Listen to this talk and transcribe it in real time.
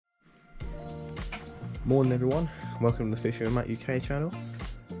Morning everyone, welcome to the Fishing with Matt UK channel.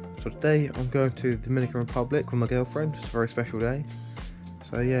 So today I'm going to the Dominican Republic with my girlfriend. It's a very special day.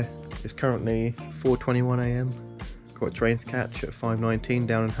 So yeah, it's currently 4:21 AM. Got a train to catch at 5:19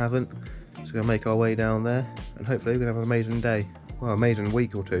 down in Havant. So we're going to make our way down there and hopefully we're going to have an amazing day. Well, amazing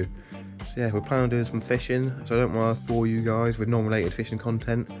week or two. So yeah, we're planning on doing some fishing, so I don't want to bore you guys with non-related fishing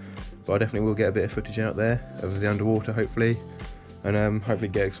content, but I definitely will get a bit of footage out there of the underwater hopefully, and hopefully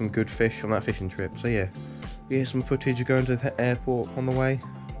get some good fish on that fishing trip. So yeah, we get some footage of going to the airport on the way.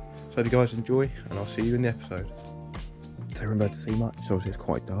 So hope you guys enjoy, and I'll see you in the episode. So remember to see much, so obviously it's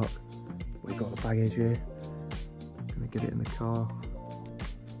quite dark. We've got the baggage here. Gonna get it in the car.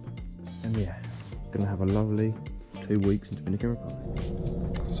 And yeah, gonna have a lovely 2 weeks in Dominican Republic.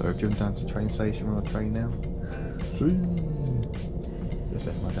 So we've driven down to the train station. We're on a train now. Just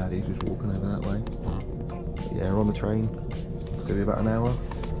left my dad, he's just walking over that way. But yeah, we're on the train. It's gonna be about an hour.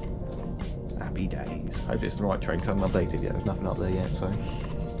 Happy days. Hopefully it's the right train because I haven't updated yet. There's nothing up there yet, so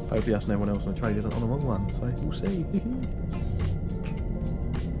hopefully that's no one else on the train isn't on the wrong one. So we'll see.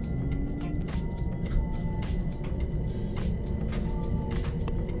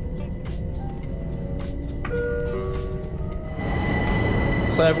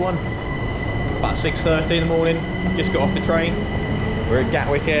 So everyone, about 6:30 in the morning, just got off the train. We're at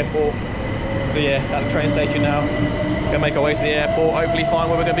Gatwick Airport. So yeah, at the train station now. Gonna make our way to the airport, hopefully find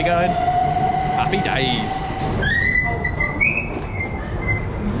where we're gonna be going. Happy days.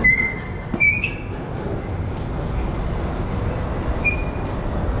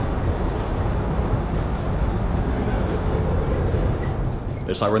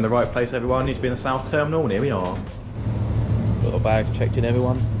 Looks like we're in the right place everyone, need to be in the South Terminal, and here we are. Little bags checked in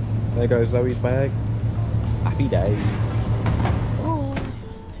everyone. There goes Zoe's bag. Happy days. Ooh.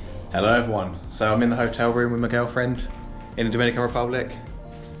 Hello everyone. So I'm in the hotel room with my girlfriend in the Dominican Republic.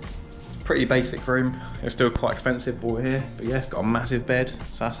 It's a pretty basic room. It's still quite expensive, bought it here. But yeah, it's got a massive bed,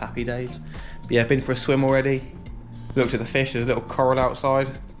 so that's happy days. But yeah, been for a swim already. Looked at the fish, there's a little coral outside.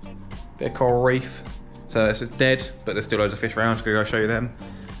 Bit of coral reef. So this is dead, but there's still loads of fish around, so I'll show you them.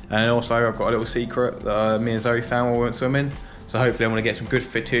 And also I've got a little secret that me and Zoe found while we went swimming. So hopefully I'm going to get some good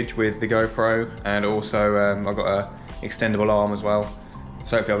footage with the GoPro, and also I've got an extendable arm as well.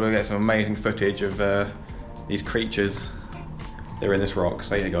 So hopefully I'm going to get some amazing footage of these creatures that are in this rock.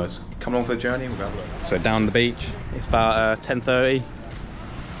 So yeah guys, come along for the journey. We'll go. So down the beach, it's about 10:30.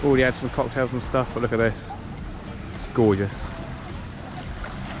 Already had some cocktails and stuff, but look at this. It's gorgeous.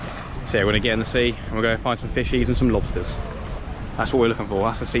 So yeah, we're going to get in the sea and we're going to find some fishies and some lobsters. That's what we're looking for,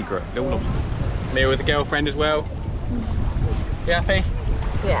 that's the secret, little lobsters. Me with the girlfriend as well. You happy?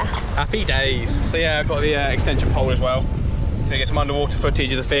 Yeah. Happy days. So yeah, I've got the extension pole as well. So get some underwater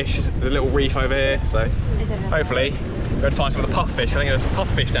footage of the fish. There's a little reef over here, so hopefully we're going to find some of the pufferfish. I think there's some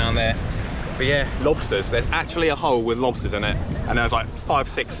pufferfish down there. But yeah, lobsters. There's actually a hole with lobsters in it. And there's like 5,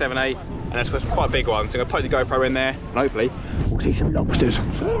 6, 7, 8. And there's some quite big ones. So I'm going to put the GoPro in there and hopefully we'll see some lobsters.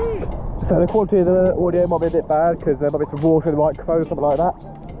 So the quality of the audio might be a bit bad because there might be some water in the microphone or something like that.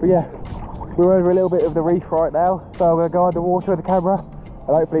 But yeah, we're over a little bit of the reef right now, so I'm going to go underwater with the camera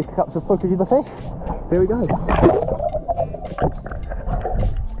and hopefully pick up some footage of the fish. Here we go.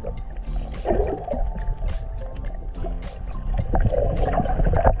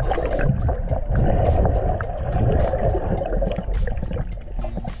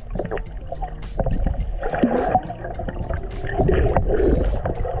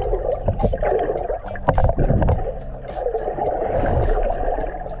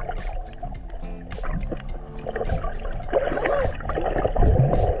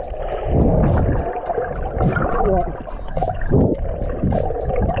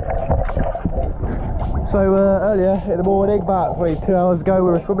 So earlier in the morning, about 2 hours ago,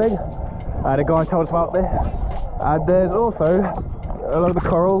 we were swimming and a guy told us about this, and there's also along the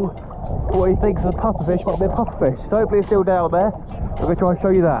coral what he thinks is a pufferfish might be a pufferfish. So hopefully it's still down there. I'm going to try and show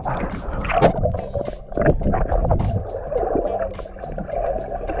you that.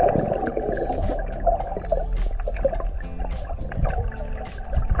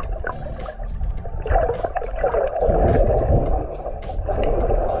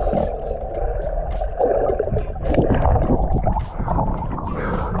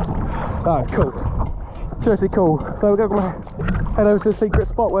 Oh, cool. Seriously cool. So we're going to head over to the secret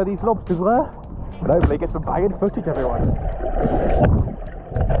spot where these lobsters were and hopefully get some banging footage, everyone.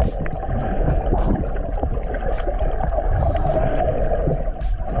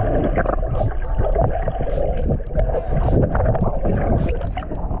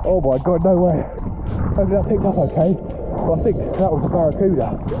 Oh my god, no way. Hopefully that picked up okay. Well, I think that was a Barracuda.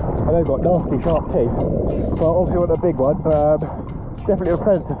 And they've got nasty sharp teeth. Well, obviously not a big one, but definitely a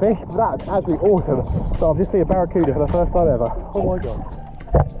predator fish, but that's absolutely awesome. So I've just seen a barracuda for the first time ever. Oh my god.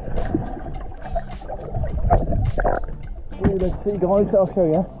 Let's see guys, I'll show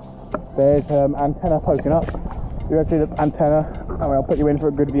you. There's antenna poking up. You're going to see the antenna, and I'll put you in for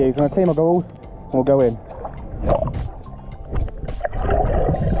a good view. So I'm going to clean my goggles and we'll go in.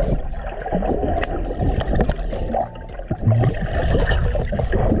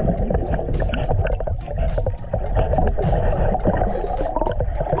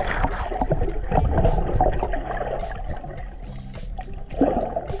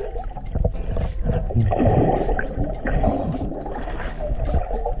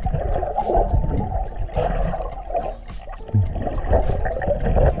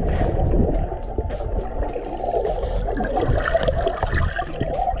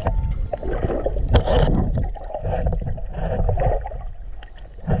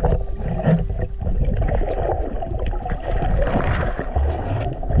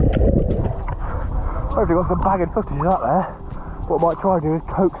 Hopefully got some bagged footage up there. What I might try and do is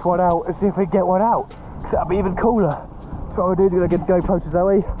coax one out and see if we can get one out. So that'd be even cooler. So what I'm going to do is get the GoPro to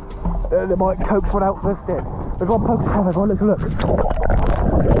Zoe, and I might coax one out first in. There's one poke time, everyone, let's look.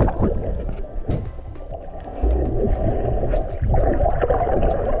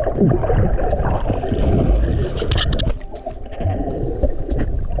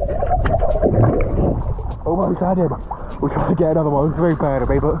 Almost had him. We'll try to get another one, it's very bad of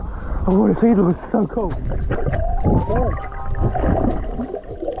me, but I want to see them, it's so cool.